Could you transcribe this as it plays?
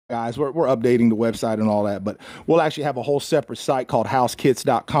guys. We're updating the website and all that, but we'll actually have a whole separate site called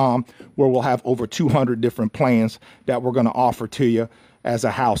housekits.com where we'll have over 200 different plans that we're going to offer to you as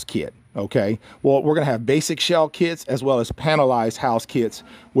a house kit. Okay, well, we're going to have basic shell kits as well as panelized house kits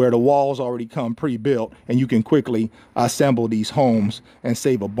where the walls already come pre-built and you can quickly assemble these homes and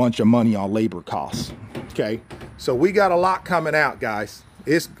save a bunch of money on labor costs. Okay, so we got a lot coming out, guys.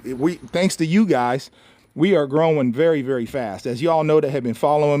 Thanks to you guys, we are growing very, very fast. As you all know that have been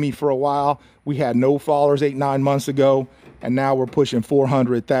following me for a while, we had no followers 8-9 months ago, and now we're pushing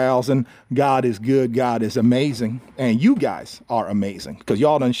 400,000. God is good, God is amazing, and you guys are amazing because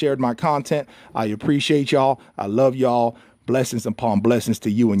y'all done shared my content. I appreciate y'all. I love y'all. Blessings upon blessings to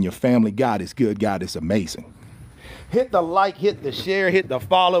you and your family. God is good, God is amazing. Hit the like, hit the share, hit the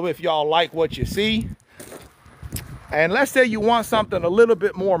follow if y'all like what you see. And let's say you want something a little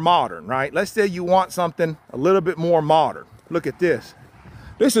bit more modern, right? Let's say you want something a little bit more modern. Look at this.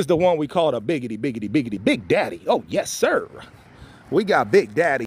 This is the one we call the Big Daddy. Oh, yes, sir. We got Big Daddy.